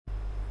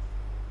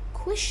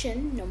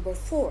Question number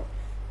 4.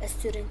 A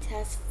student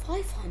has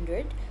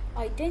 500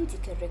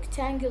 identical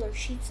rectangular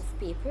sheets of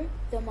paper.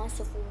 The mass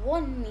of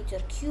 1 meter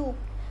cube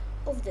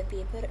of the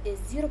paper is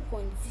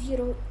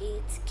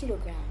 0.08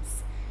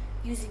 kilograms.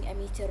 Using a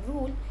meter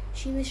rule,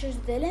 she measures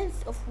the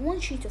length of one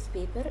sheet of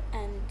paper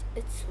and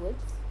its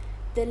width.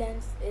 The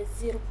length is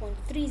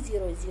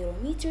 0.300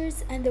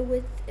 meters and the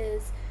width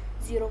is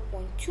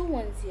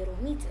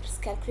 0.210 meters.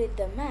 Calculate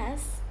the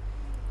mass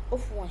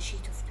of one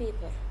sheet of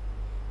paper.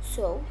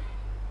 So,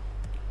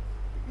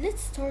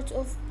 let's start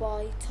off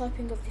by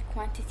typing of the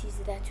quantities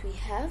that we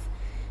have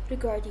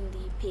regarding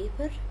the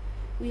paper.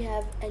 We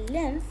have a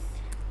length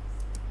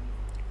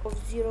of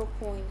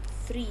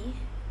 0.3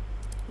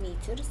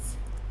 meters,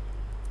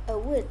 a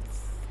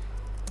width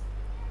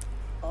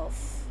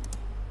of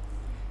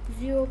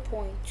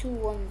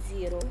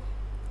 0.210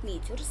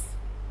 meters.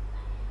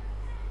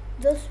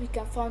 Thus we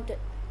can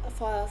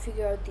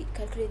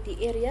calculate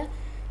the area,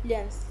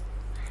 length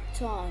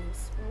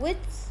times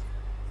width,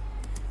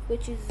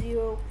 which is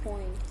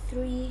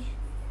 0.3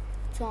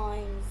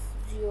 times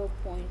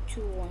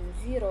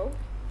 0.210.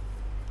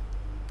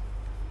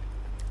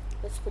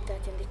 Let's put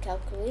that in the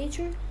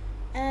calculator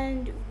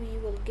and we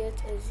will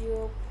get a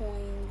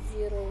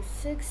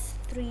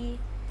 0.063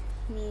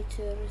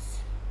 meters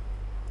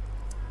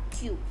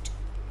cubed.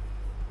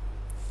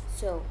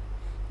 So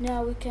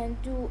now we can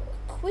do a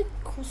quick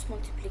cross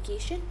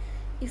multiplication.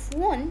 If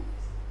 1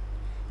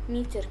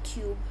 meter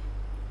cube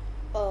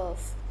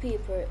of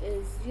paper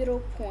is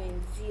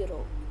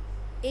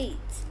 0.08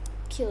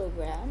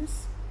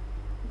 kilograms,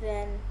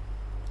 then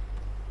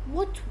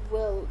what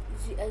will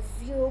a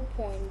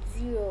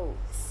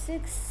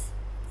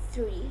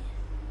 0.063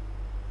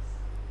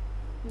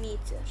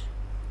 meter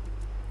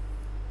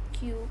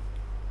cube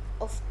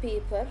of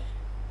paper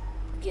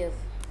give?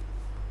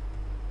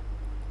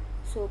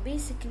 So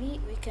basically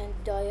we can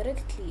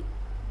directly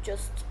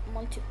just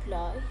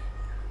multiply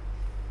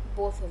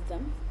both of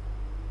them.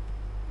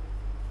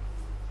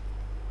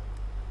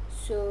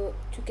 So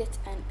to get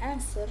an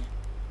answer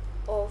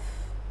of,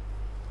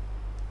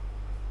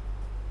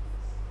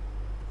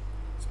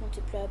 let's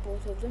multiply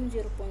both of them,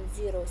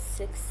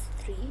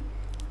 0.063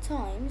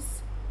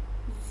 times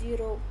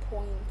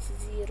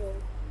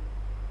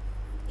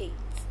 0.08.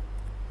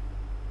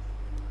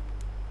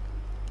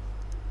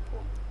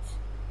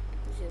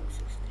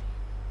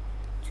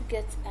 To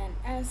get an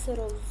answer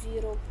of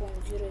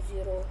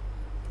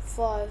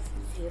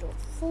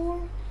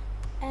 0.00504,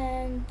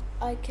 and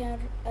I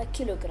can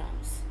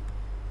kilograms.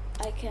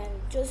 I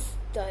can just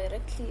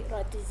directly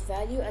write this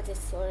value as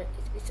it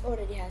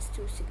already has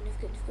two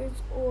significant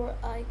figures, or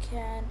I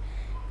can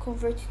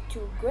convert it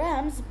to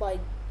grams by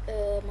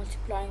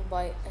multiplying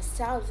by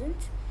 1,000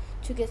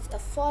 to get a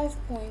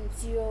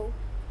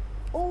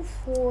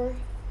 5.004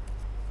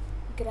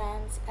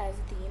 grams as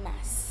the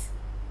mass.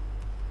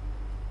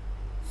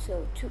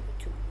 So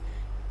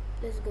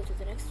let's go to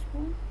the next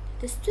one.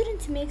 The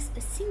student makes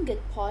a single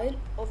pile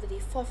of the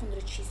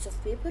 500 sheets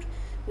of paper.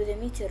 With a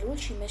meter rule,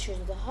 she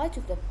measures the height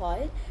of the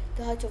pile.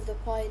 The height of the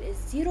pile is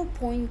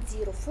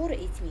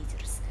 0.048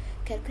 meters.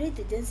 Calculate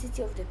the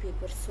density of the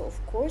paper. So of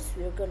course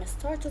we're gonna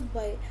start off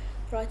by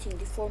writing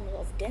the formula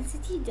of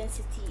density.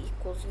 Density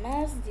equals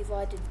mass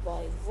divided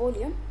by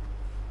volume,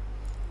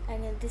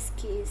 and in this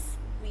case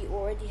we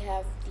already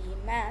have the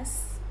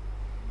mass,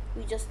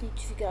 we just need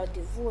to figure out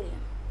the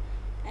volume,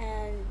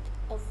 and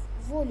of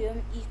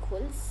volume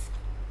equals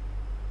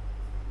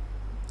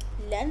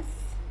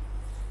length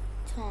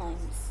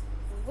times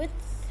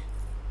width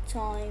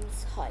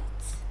times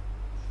height.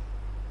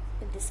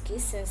 In this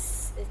case,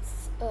 since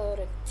it's a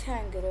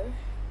rectangular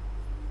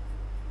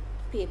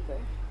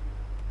paper,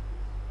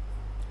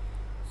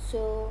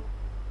 so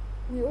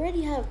we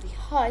already have the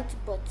height,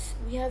 but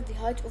we have the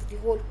height of the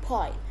whole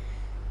pile.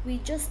 We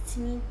just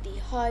need the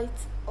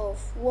height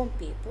of one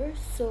paper,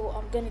 so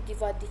I'm gonna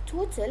divide the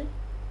total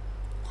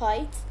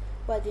height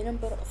by the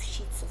number of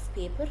sheets of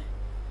paper,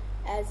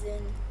 as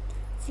in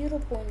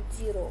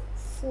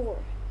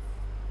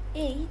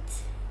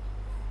 0.048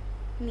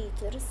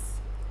 meters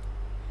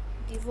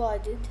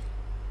divided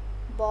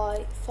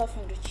by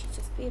 500 sheets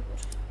of paper.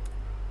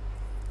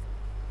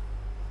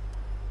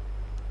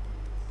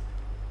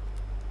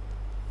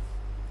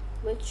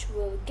 Which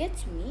will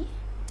get me,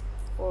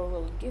 or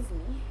will give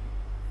me,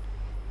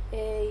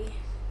 a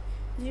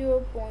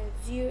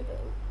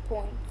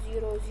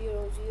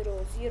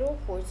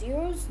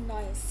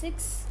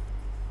 0.0000496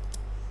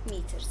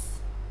 meters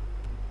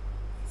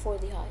for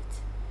the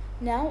height.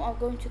 Now I'm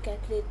going to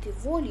calculate the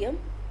volume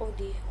of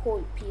the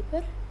whole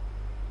paper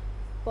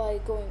by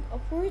going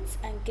upwards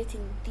and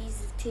taking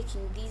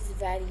these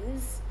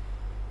values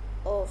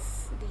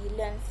of the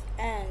length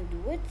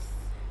and width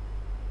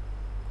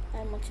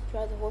and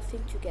multiply the whole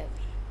thing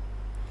together.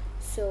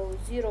 So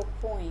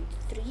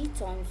 0.3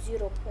 times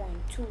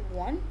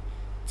 0.21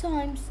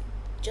 times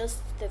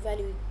just the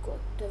value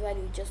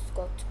we just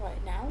got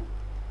right now,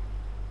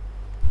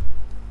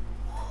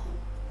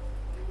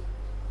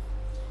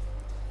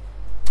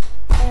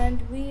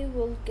 and we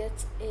will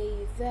get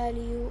a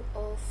value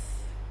of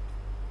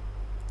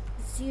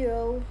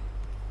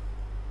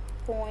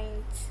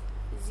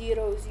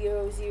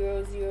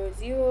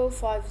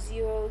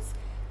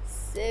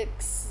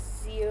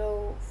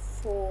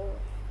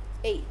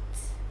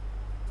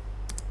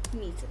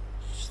meter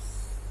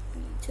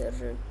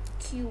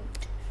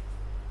cubed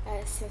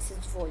since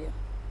its volume.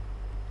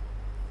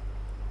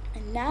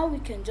 And now we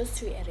can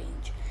just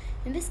rearrange.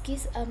 In this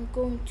case, I'm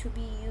going to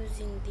be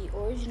using the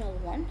original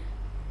one,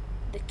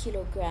 the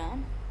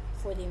kilogram,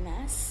 for the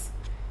mass,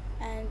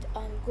 and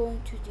I'm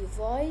going to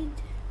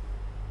divide.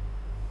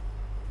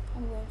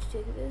 I'm going to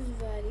take this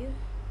value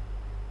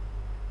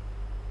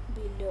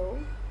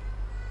below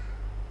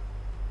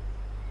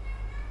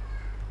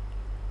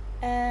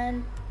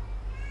and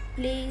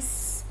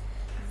place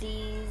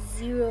the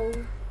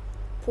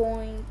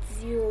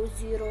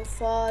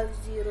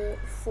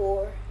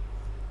 0.00504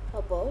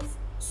 above,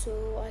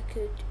 so I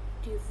could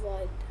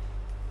divide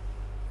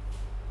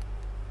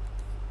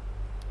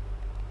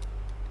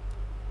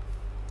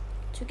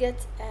to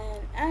get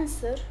an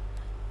answer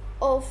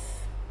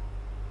of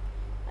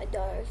a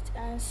direct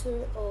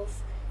answer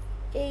of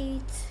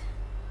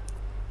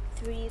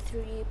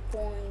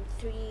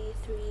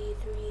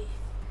 833.333,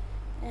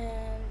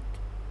 and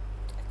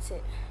that's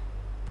it,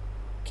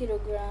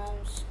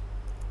 kilograms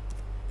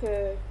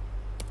per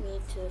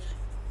meter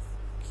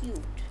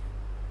cubed.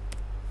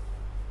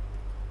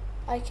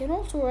 I can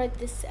also write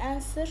this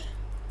answer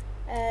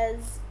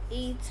as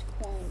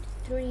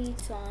 8.3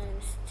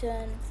 times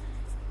 10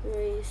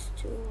 raised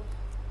to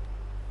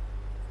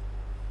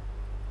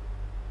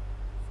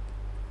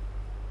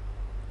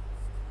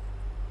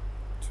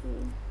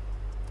 2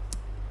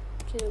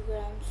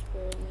 kilograms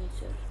per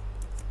meter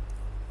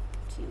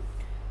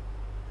cubed.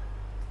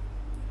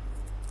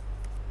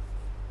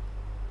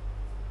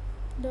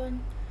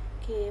 Done.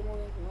 Okay,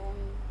 moving on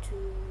to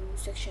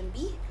section B.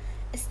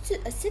 A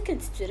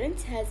second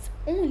student has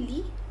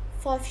only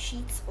 5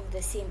 sheets of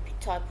the same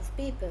type of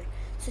paper.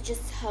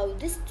 Suggests how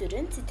this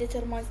student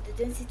determines the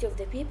density of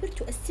the paper.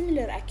 To a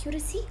similar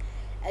accuracy,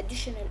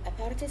 additional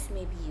apparatus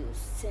may be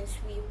used. Since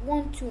we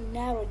want to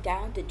narrow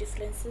down the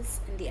differences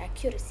in the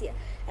accuracy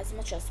as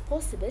much as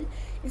possible,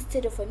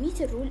 instead of a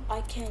meter rule,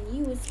 I can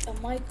use a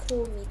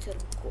micrometer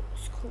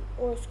screw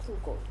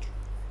gauge.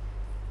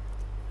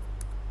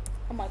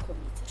 A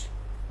micrometer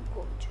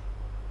gauge.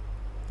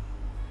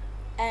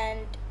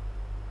 And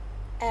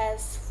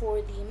as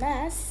for the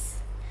mass,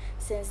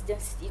 since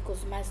density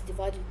equals mass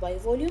divided by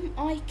volume,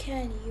 I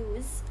can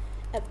use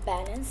a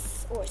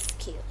balance or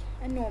scale,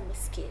 a normal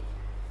scale,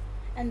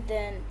 and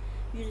then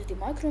use the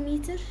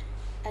micrometer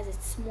as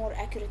it's more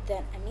accurate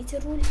than a meter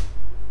rule,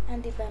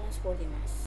 and the balance for the mass.